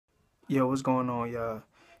Yo, what's going on, y'all?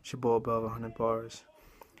 It's your boy above 100 bars.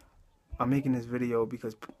 I'm making this video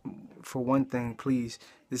because, for one thing, please,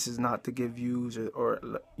 this is not to give views or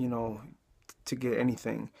to get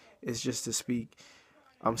anything. It's just to speak.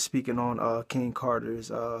 I'm speaking on King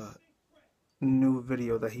Carter's new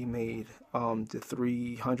video that he made, the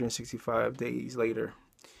 365 days later.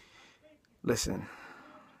 Listen,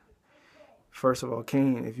 first of all,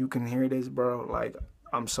 King, if you can hear this, bro, like,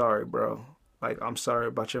 I'm sorry, bro. Like, I'm sorry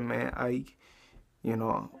about your man, Ike. You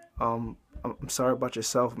know, I'm sorry about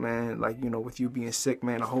yourself, man. Like, with you being sick,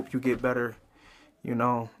 man, I hope you get better. You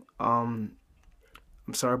know, I'm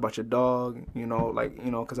sorry about your dog,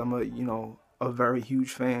 because I'm a very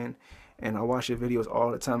huge fan, and I watch your videos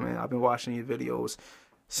all the time, man. I've been watching your videos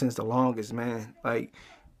since the longest, man. Like,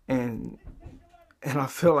 and I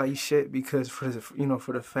feel like shit because for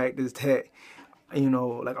the fact is that,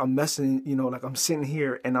 like I'm messing, like I'm sitting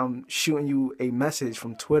here and I'm shooting you a message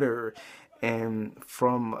from Twitter and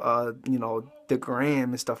from the gram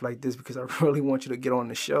and stuff like this because I really want you to get on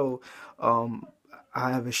the show. I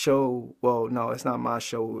have a show. Well, no, it's not my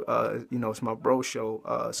show. It's my bro show.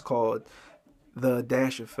 It's called The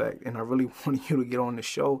Dash Effect, and I really wanted you to get on the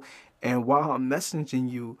show. And while I'm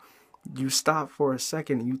messaging you, you stopped for a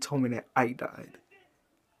second and you told me that I died.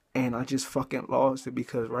 And I just fucking lost it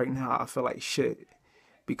because right now I feel like shit.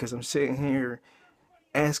 Because I'm sitting here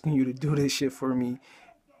asking you to do this shit for me.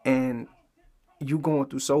 And you going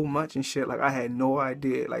through so much and shit. Like, I had no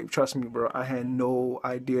idea. Like, trust me, bro. I had no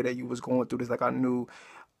idea that you was going through this. Like, I knew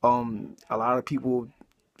a lot of people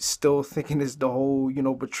still thinking it's the whole,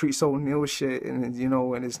 Patrice O'Neal shit. And,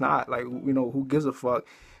 and it's not. Like, who gives a fuck?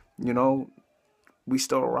 We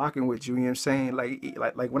still rocking with you, you know what I'm saying?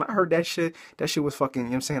 Like when I heard that shit was fucking, you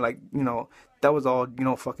know what I'm saying? Like, that was all,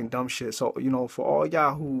 fucking dumb shit. So, for all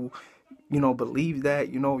y'all who, believe that,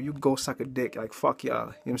 you go suck a dick. Like, fuck y'all, you know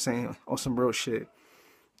what I'm saying? On some real shit,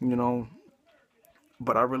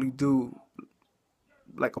 But I really do,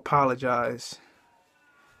 like, apologize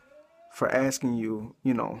for asking you,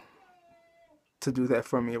 to do that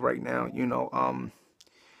for me right now,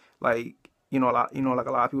 like, like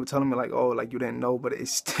a lot of people telling me like, oh, like you didn't know, but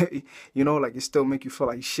it's still, like it still make you feel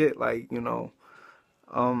like shit, like,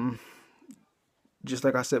 just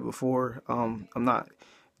like I said before, I'm not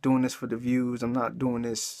doing this for the views. I'm not doing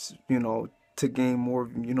this, to gain more,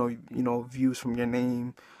 views from your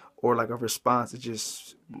name or like a response. It's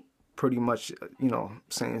just pretty much,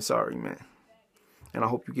 saying sorry, man, and I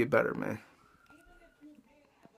hope you get better, man.